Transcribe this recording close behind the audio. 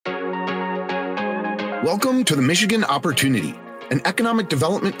Welcome to the Michigan Opportunity, an economic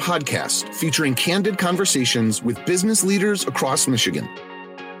development podcast featuring candid conversations with business leaders across Michigan.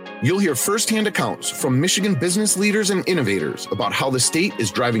 You'll hear firsthand accounts from Michigan business leaders and innovators about how the state is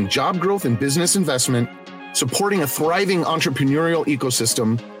driving job growth and business investment, supporting a thriving entrepreneurial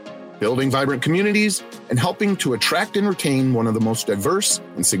ecosystem, building vibrant communities, and helping to attract and retain one of the most diverse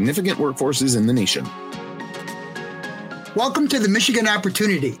and significant workforces in the nation. Welcome to the Michigan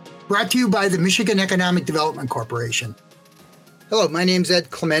Opportunity, brought to you by the Michigan Economic Development Corporation. Hello, my name's Ed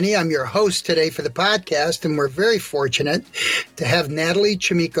Clementi. I'm your host today for the podcast, and we're very fortunate to have Natalie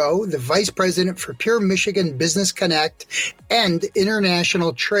Chmiko, the Vice President for Pure Michigan Business Connect and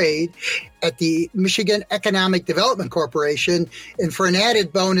International Trade at the Michigan Economic Development Corporation. And for an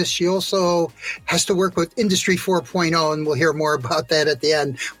added bonus, she also has to work with Industry 4.0, and we'll hear more about that at the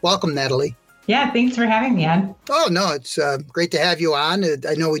end. Welcome, Natalie. Yeah, thanks for having me, Ed. Oh, no, it's great to have you on.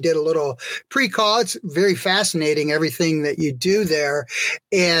 I know we did a little pre-call. It's very fascinating, everything that you do there.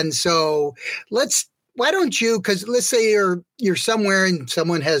 And so why don't you, because let's say you're somewhere and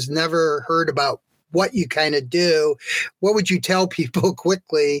someone has never heard about what you kind of do. What would you tell people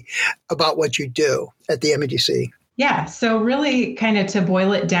quickly about what you do at the MEDC? Yeah, so really kind of to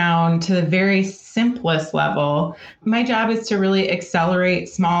boil it down to the very simplest level, my job is to really accelerate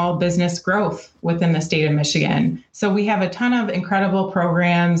small business growth within the state of Michigan. So we have a ton of incredible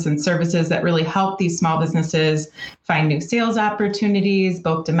programs and services that really help these small businesses find new sales opportunities,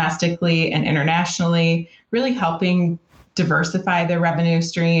 both domestically and internationally, really helping diversify their revenue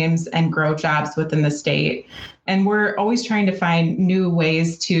streams and grow jobs within the state. And we're always trying to find new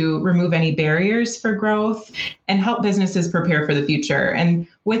ways to remove any barriers for growth and help businesses prepare for the future. And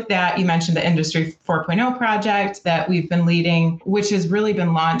with that, you mentioned the Industry 4.0 project that we've been leading, which has really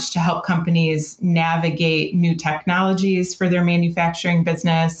been launched to help companies navigate new technologies for their manufacturing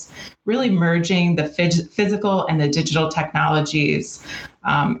business, really merging the physical and the digital technologies.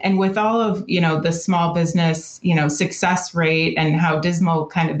 And with all of, the small business, success rate and how dismal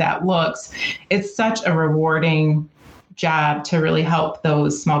kind of that looks, it's such a rewarding job to really help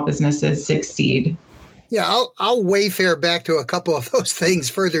those small businesses succeed. Yeah, I'll wayfare back to a couple of those things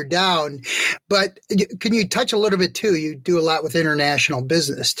further down, but can you touch a little bit too? You do a lot with international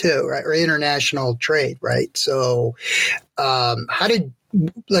business too, right? Or international trade, right? So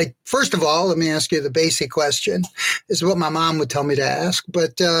first of all, let me ask you the basic question. This is what my mom would tell me to ask,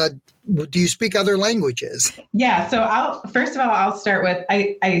 but do you speak other languages? Yeah, so I'll start with,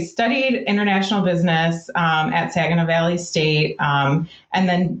 I studied international business at Saginaw Valley State. And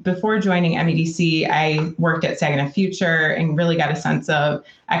then before joining MEDC, I worked at Saginaw Future and really got a sense of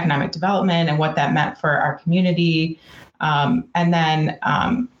economic development and what that meant for our community. And then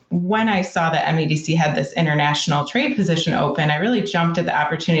when I saw that MEDC had this international trade position open, I really jumped at the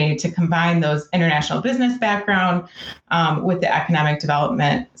opportunity to combine those international business background with the economic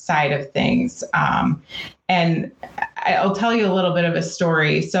development side of things. And I'll tell you a little bit of a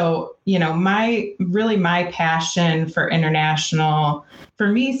story. So, my passion for international, for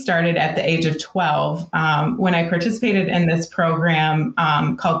me, started at the age of 12 when I participated in this program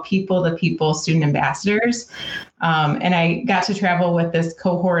called People to People Student Ambassadors. And I got to travel with this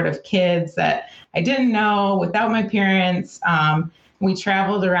cohort of kids that I didn't know without my parents. We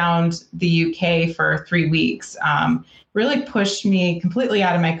traveled around the UK for 3 weeks. Really pushed me completely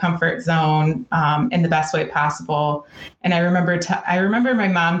out of my comfort zone in the best way possible. And I remember my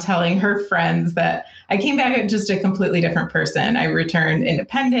mom telling her friends that I came back just a completely different person. I returned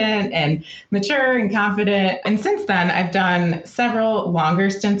independent and mature and confident. And since then, I've done several longer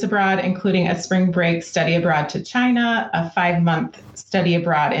stints abroad, including a spring break study abroad to China, a 5-month study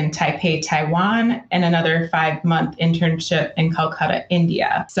abroad in Taipei, Taiwan, and another 5-month internship in Calcutta,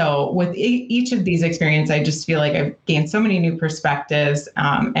 India. So with each of these experiences, I just feel like I've gained so many new perspectives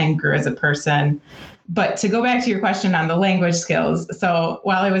and grew as a person. But to go back to your question on the language skills, so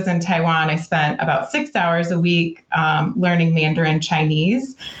while I was in Taiwan, I spent about 6 hours a week learning Mandarin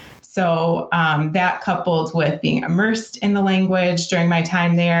Chinese. So that coupled with being immersed in the language during my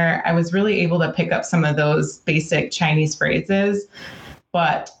time there, I was really able to pick up some of those basic Chinese phrases.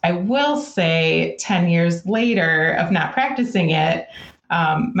 But I will say 10 years later of not practicing it,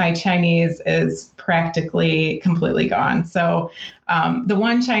 my Chinese is practically completely gone. So the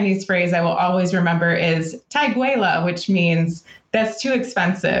one Chinese phrase I will always remember is "tai guila," which means that's too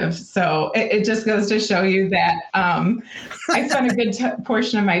expensive. So it just goes to show you that I spent a good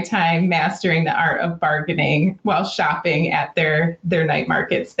portion of my time mastering the art of bargaining while shopping at their night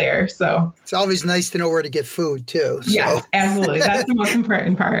markets there. So it's always nice to know where to get food too. So. Yeah, absolutely. That's the most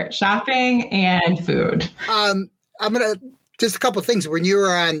important part: shopping and food. I'm going to just a couple of things. When you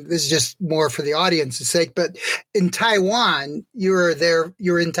were on, this is just more for the audience's sake, but in Taiwan, you were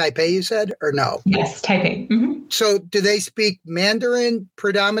in Taipei, you said, or no? Yes, Taipei. Mm-hmm. So do they speak Mandarin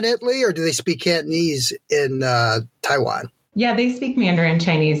predominantly, or do they speak Cantonese in Taiwan? Yeah, they speak Mandarin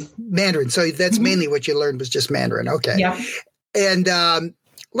Chinese. Mandarin. So that's mainly what you learned was just Mandarin. Okay. Yep. And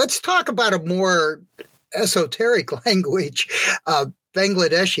let's talk about a more esoteric language,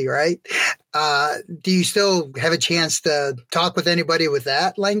 Bangladeshi, right? Do you still have a chance to talk with anybody with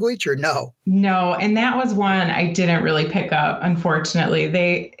that language or no? No, and that was one I didn't really pick up,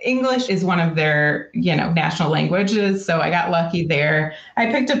 unfortunately. English is one of their, national languages, so I got lucky there. I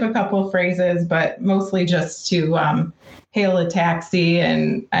picked up a couple of phrases, but mostly just to hail a taxi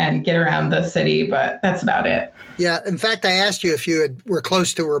and get around the city, but that's about it. Yeah. In fact, I asked you if you were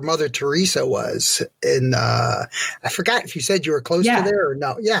close to where Mother Teresa was I forgot if you said you were close to there or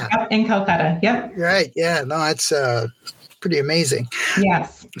no. Yeah. In Calcutta. Yep. Right. Yeah. No, that's pretty amazing.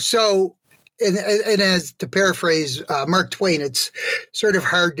 Yes. So, and as to paraphrase Mark Twain, it's sort of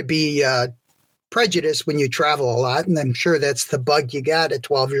hard to be prejudiced when you travel a lot. And I'm sure that's the bug you got at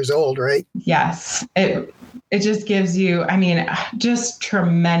 12 years old, right? Yes. It just gives you, just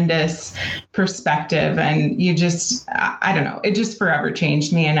tremendous perspective. And you just, I don't know, it just forever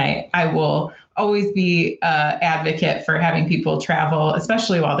changed me. And I will always be an advocate for having people travel,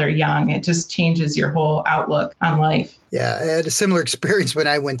 especially while they're young. It just changes your whole outlook on life. Yeah, I had a similar experience when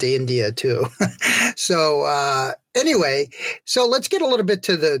I went to India too. So anyway, so let's get a little bit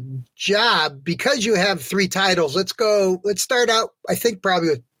to the job. Because you have 3 titles, let's start out, I think probably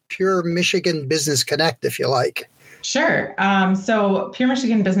with Pure Michigan Business Connect, if you like. Sure. So Pure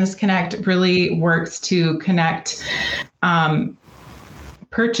Michigan Business Connect really works to connect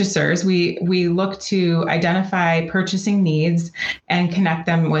purchasers. We look to identify purchasing needs and connect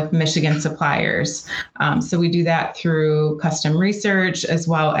them with Michigan suppliers. So we do that through custom research as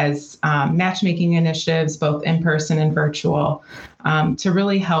well as matchmaking initiatives, both in person and virtual, to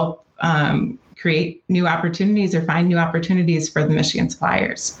really help create new opportunities or find new opportunities for the Michigan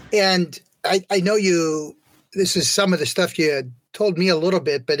suppliers. And I know this is some of the stuff you had told me a little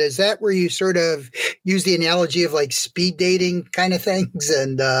bit, but is that where you sort of use the analogy of like speed dating kind of things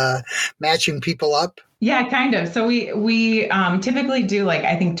and matching people up? Yeah, kind of. So we typically do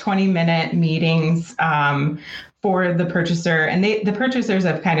 20-minute meetings for the purchaser, and the purchasers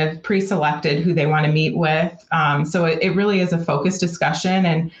have kind of pre-selected who they want to meet with. So it really is a focused discussion,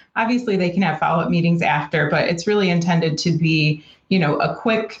 and obviously they can have follow-up meetings after, but it's really intended to be, a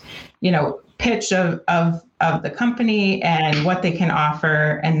quick, pitch of the company and what they can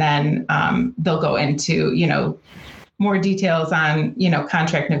offer. And then they'll go into, more details on,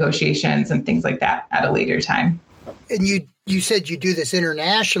 contract negotiations and things like that at a later time. And you said you do this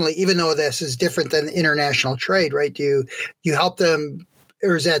internationally, even though this is different than international trade, right? Do you help them,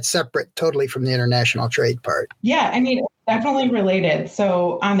 or is that separate totally from the international trade part? Yeah, definitely related.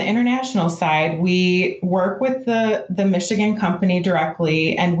 So on the international side, we work with the Michigan company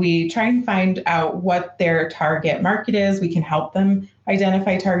directly, and we try and find out what their target market is. We can help them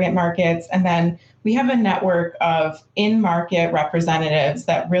identify target markets. And then we have a network of in-market representatives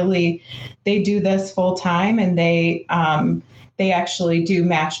that really, they do this full time, and they actually do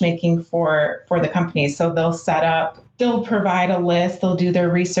matchmaking for the companies. So they'll provide a list, they'll do their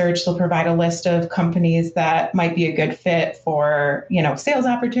research, they'll provide a list of companies that might be a good fit for, sales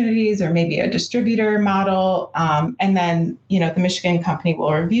opportunities or maybe a distributor model. And then, the Michigan company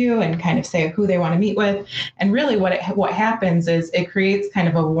will review and kind of say who they want to meet with. And really what happens is it creates kind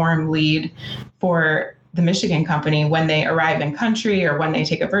of a warm lead for the Michigan company. When they arrive in country or when they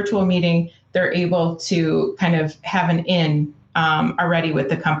take a virtual meeting, they're able to kind of have an in already with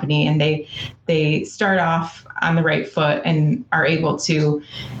the company, and they start off on the right foot and are able to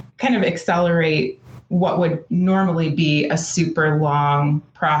kind of accelerate what would normally be a super long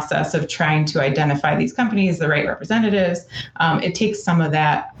process of trying to identify these companies, the right representatives. It takes some of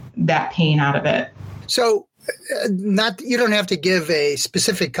that pain out of it. So you don't have to give a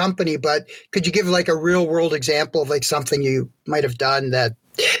specific company, but could you give like a real world example of like something you might have done that,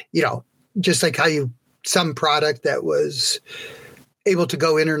 just like how some product that was able to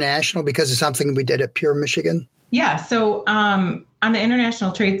go international because of something we did at Pure Michigan? Yeah. So on the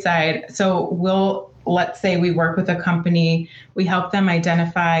international trade side, let's say we work with a company, we help them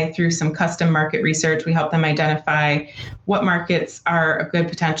identify through some custom market research, we help them identify what markets are a good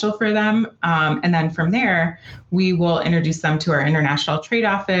potential for them. And then from there, we will introduce them to our international trade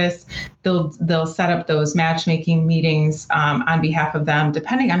office. They'll set up those matchmaking meetings on behalf of them,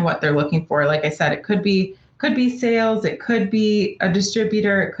 depending on what they're looking for. Like I said, it could be Could be sales, it could be a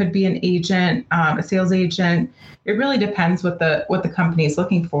distributor, it could be an agent, a sales agent. It really depends what the company is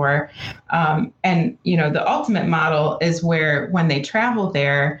looking for. And the ultimate model is where when they travel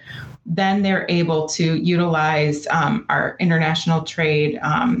there, then they're able to utilize our international trade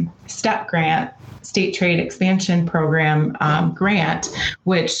STEP grant, State Trade Expansion Program grant,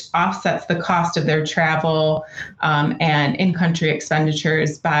 which offsets the cost of their travel and in-country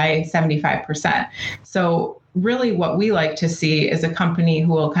expenditures by 75%. So really what we like to see is a company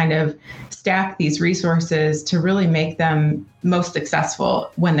who will kind of stack these resources to really make them most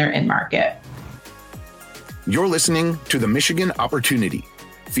successful when they're in market. You're listening to The Michigan Opportunity,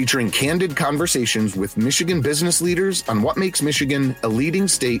 featuring candid conversations with Michigan business leaders on what makes Michigan a leading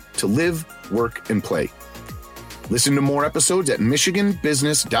state to live, work, and play. Listen to more episodes at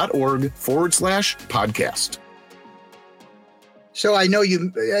michiganbusiness.org/podcast. So I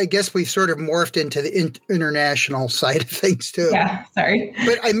guess we've sort of morphed into the international side of things too. Yeah, sorry.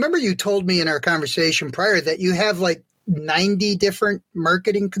 But I remember you told me in our conversation prior that you have like 90 different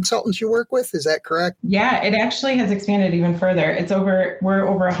marketing consultants you work with. Is that correct? Yeah, it actually has expanded even further. We're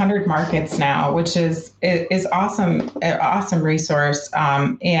over 100 markets now, which is awesome, an awesome resource.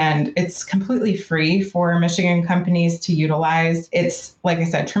 And it's completely free for Michigan companies to utilize. It's, like I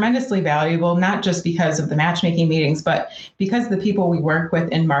said, tremendously valuable, not just because of the matchmaking meetings, but because the people we work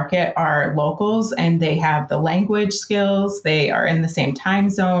with in market are locals and they have the language skills, they are in the same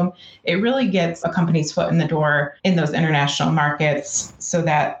time zone. It really gets a company's foot in the door in those international markets so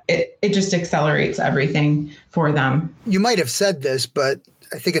that it just accelerates everything for them. You might have said this, but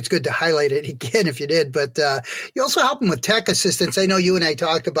I think it's good to highlight it again if you did, but you also help them with tech assistance. I know you and I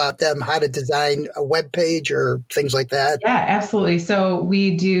talked about them, how to design a web page or things like that. Yeah, absolutely. So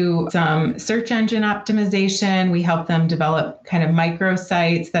we do some search engine optimization. We help them develop kind of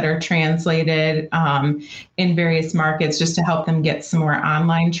microsites that are translated in various markets just to help them get some more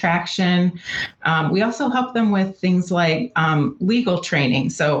online traction. We also help them with things like legal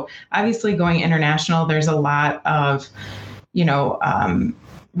training. So obviously going international, there's a lot of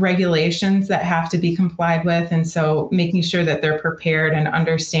regulations that have to be complied with. And so making sure that they're prepared and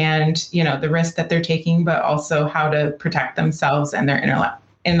understand, the risk that they're taking, but also how to protect themselves and their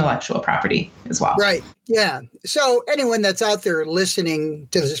intellectual property as well. Right. Yeah. So anyone that's out there listening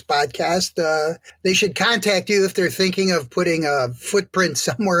to this podcast, they should contact you if they're thinking of putting a footprint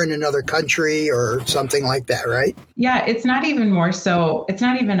somewhere in another country or something like that, right? Yeah, it's not even more so. It's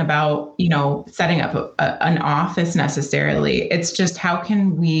not even about, setting up an office necessarily. It's just how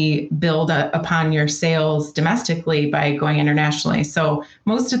can we build upon your sales domestically by going internationally. So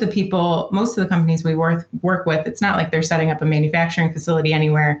most of the companies we work with, it's not like they're setting up a manufacturing facility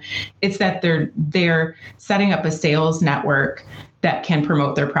anywhere. It's that they're setting up a sales network that can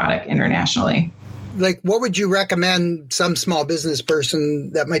promote their product internationally. Like, what would you recommend some small business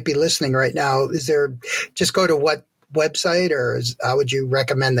person that might be listening right now? Just go to what website, or how would you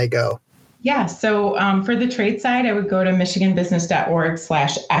recommend they go? Yeah. So for the trade side, I would go to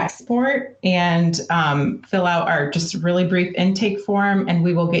michiganbusiness.org/export and fill out our just really brief intake form, and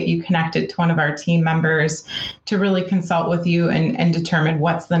we will get you connected to one of our team members to really consult with you and determine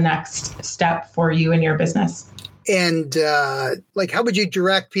what's the next step for you and your business. And how would you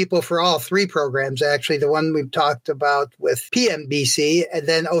direct people for all three programs, actually, the one we've talked about with PMBC, and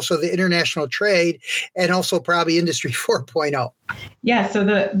then also the international trade, and also probably Industry 4.0? Yeah, so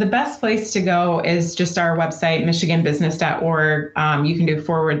the best place to go is just our website, michiganbusiness.org. You can do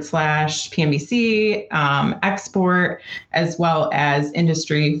 /PMBC, export, as well as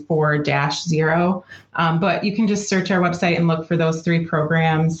Industry 4-0. But you can just search our website and look for those three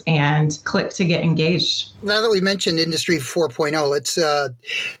programs and click to get engaged. Now that we mentioned Industry 4.0, let's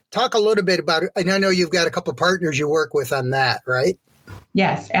talk a little bit about it. And I know you've got a couple partners you work with on that, right?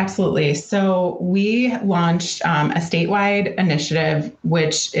 Yes, absolutely. So we launched a statewide initiative,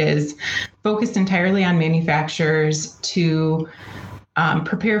 which is focused entirely on manufacturers to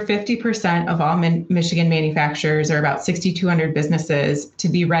prepare 50% of all Michigan manufacturers, or about 6,200 businesses, to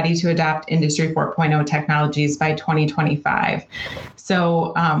be ready to adopt Industry 4.0 technologies by 2025.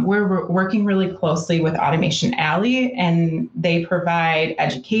 So we're working really closely with Automation Alley, and they provide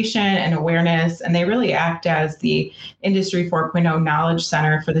education and awareness, and they really act as the Industry 4.0 Knowledge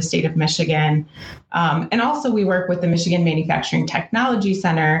Center for the state of Michigan. And also we work with the Michigan Manufacturing Technology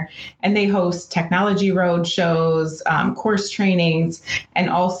Center, and they host technology road shows, course trainings, And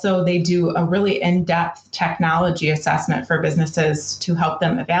also they do a really in-depth technology assessment for businesses to help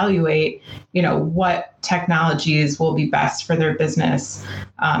them evaluate, what technologies will be best for their business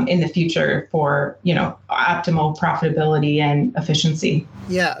in the future for, optimal profitability and efficiency.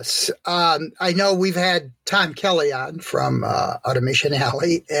 Yes. I know we've had Tom Kelly on from Automation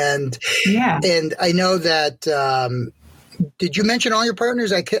Alley, and I know that, did you mention all your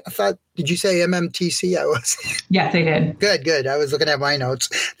partners? I thought, did you say MMTC? I was. Yes, I did. Good. I was looking at my notes.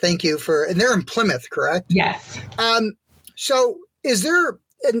 Thank you and they're in Plymouth, correct? Yes. So is there,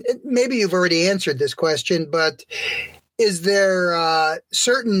 and maybe you've already answered this question, but is there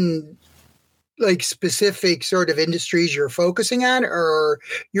certain specific sort of industries you're focusing on, or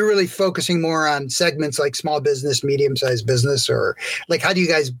you're really focusing more on segments like small business, medium-sized business, or how do you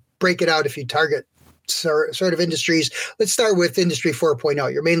guys break it out if you target sort of industries? Let's start with Industry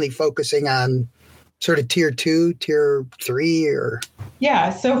 4.0. You're mainly focusing on sort of tier 2, tier 3, or?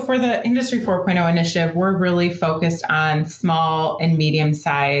 Yeah. So for the Industry 4.0 initiative, we're really focused on small and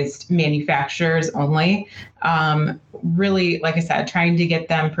medium-sized manufacturers only. Really, like I said, trying to get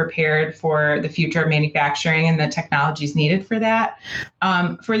them prepared for the future of manufacturing and the technologies needed for that.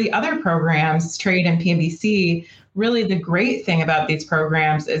 For the other programs, Trade and PMBC, really the great thing about these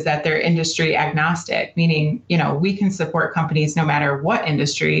programs is that they're industry agnostic, meaning, we can support companies no matter what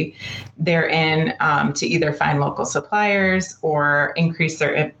industry they're in to either find local suppliers or increase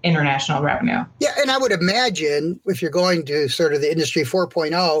their international revenue. Yeah, and I would imagine if you're going to sort of the Industry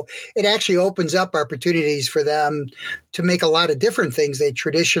 4.0, it actually opens up opportunities for them to make a lot of different things they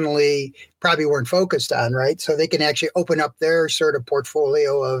traditionally probably weren't focused on, right? So they can actually open up their sort of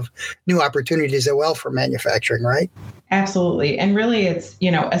portfolio of new opportunities as well for manufacturing, right? Absolutely. And really it's,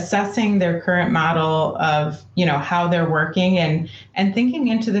 assessing their current model of, how they're working and thinking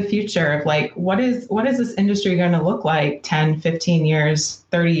into the future of what is this industry going to look like 10, 15 years,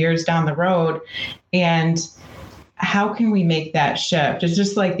 30 years down the road? And how can we make that shift? It's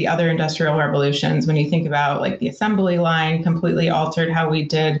just like the other industrial revolutions. When you think about the assembly line completely altered how we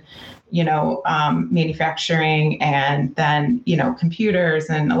did, manufacturing, and then, computers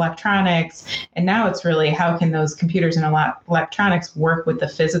and electronics. And now it's really how can those computers and electronics work with the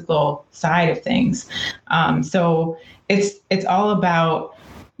physical side of things? So it's all about,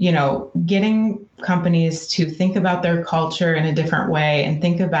 getting companies to think about their culture in a different way and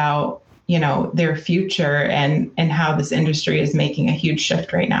think about, their future and how this industry is making a huge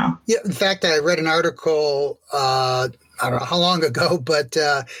shift right now. Yeah. In fact, I read an article, I don't know how long ago, but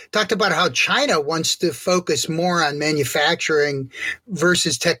talked about how China wants to focus more on manufacturing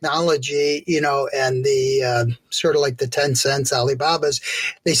versus technology, and the sort of like the Tencents, Alibabas.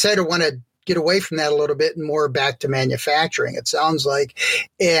 They said to want to get away from that a little bit and more back to manufacturing, it sounds like.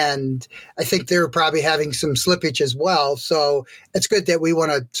 And I think they're probably having some slippage as well. So it's good that we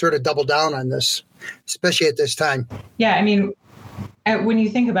want to sort of double down on this, especially at this time. Yeah, I mean, when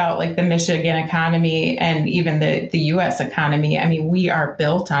you think about the Michigan economy and even the U.S. economy, I mean, we are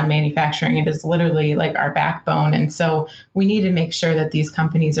built on manufacturing. It is literally our backbone. And so we need to make sure that these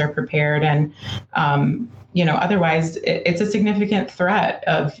companies are prepared. And, otherwise it's a significant threat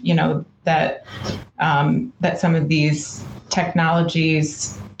of, that some of these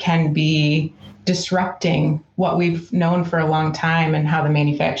technologies can be disrupting what we've known for a long time and how the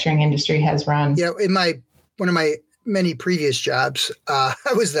manufacturing industry has run. Yeah, one of my many previous jobs, I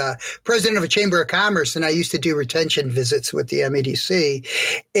was the president of a chamber of commerce, and I used to do retention visits with the MEDC,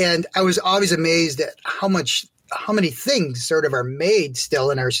 and I was always amazed at how many things sort of are made still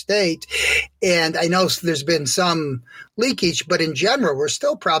in our state. And I know there's been some leakage, but in general, we're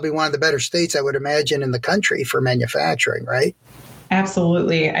still probably one of the better states, I would imagine, in the country for manufacturing, right?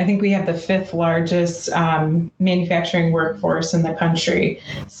 Absolutely. I think we have the 5th largest manufacturing workforce in the country.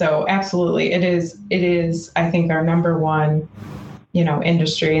 So absolutely, it is, I think, our number one,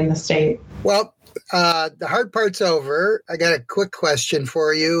 industry in the state. Well, the hard part's over. I got a quick question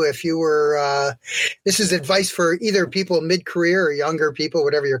for you. If you were, this is advice for either people mid-career or younger people,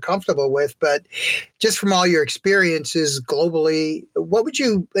 whatever you're comfortable with, but just from all your experiences globally, what would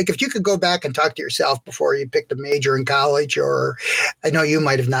you, if you could go back and talk to yourself before you picked a major in college, or I know you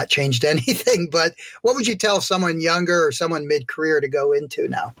might have not changed anything, but what would you tell someone younger or someone mid-career to go into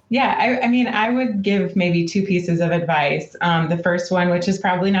now? Yeah, I mean, I would give maybe 2 pieces of advice. The first one, which is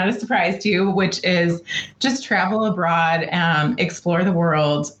probably not a surprise to you, which is just travel abroad, explore the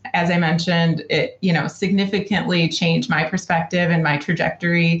world. As I mentioned, it, significantly changed my perspective and my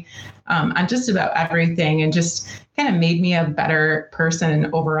trajectory on just about everything, and just kind of made me a better person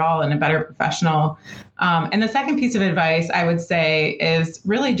overall and a better professional. And the second piece of advice I would say is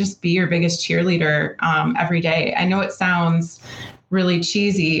really just be your biggest cheerleader every day. I know it sounds really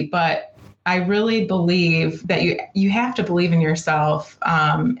cheesy, but I really believe that you have to believe in yourself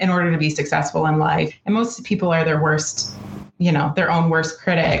in order to be successful in life. And most people are their own worst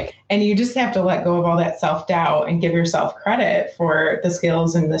critic. And you just have to let go of all that self-doubt and give yourself credit for the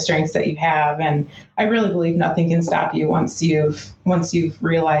skills and the strengths that you have. And I really believe nothing can stop you once you've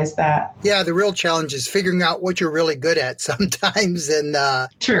realized that. Yeah, the real challenge is figuring out what you're really good at sometimes. And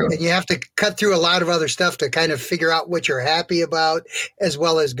true. And you have to cut through a lot of other stuff to kind of figure out what you're happy about as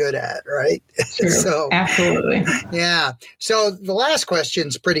well as good at, right? True. So, absolutely. Yeah. So the last question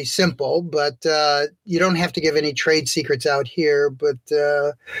is pretty simple, but you don't have to give any trade secrets out here. But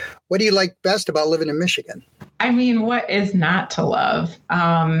what do you like best about living in Michigan? I mean, what is not to love?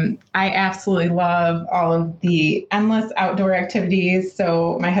 I absolutely love all of the endless outdoor activities.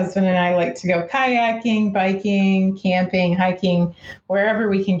 So my husband and I like to go kayaking, biking, camping, hiking, wherever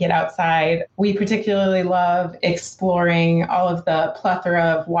we can get outside. We particularly love exploring all of the plethora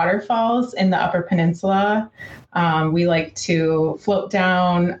of waterfalls in the Upper Peninsula. We like to float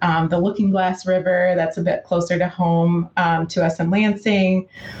down the Looking Glass River. That's a bit closer to home to us in Lansing,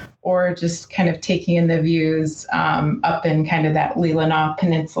 or just kind of taking in the views up in kind of that Leelanau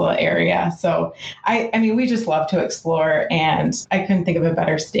Peninsula area. So, I mean, we just love to explore, and I couldn't think of a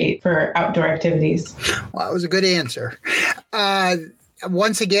better state for outdoor activities. Well, that was a good answer.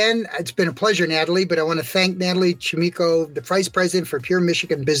 Once again, it's been a pleasure, Natalie, but I want to thank Natalie Chmiko, the Vice President for Pure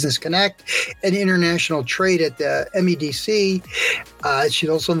Michigan Business Connect and International Trade at the MEDC. She's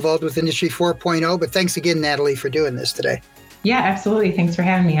also involved with Industry 4.0, but thanks again, Natalie, for doing this today. Yeah, absolutely. Thanks for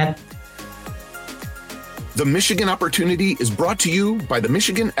having me, Ed. The Michigan Opportunity is brought to you by the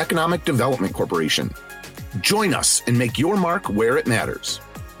Michigan Economic Development Corporation. Join us and make your mark where it matters.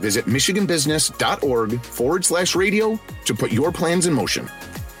 Visit michiganbusiness.org/radio to put your plans in motion.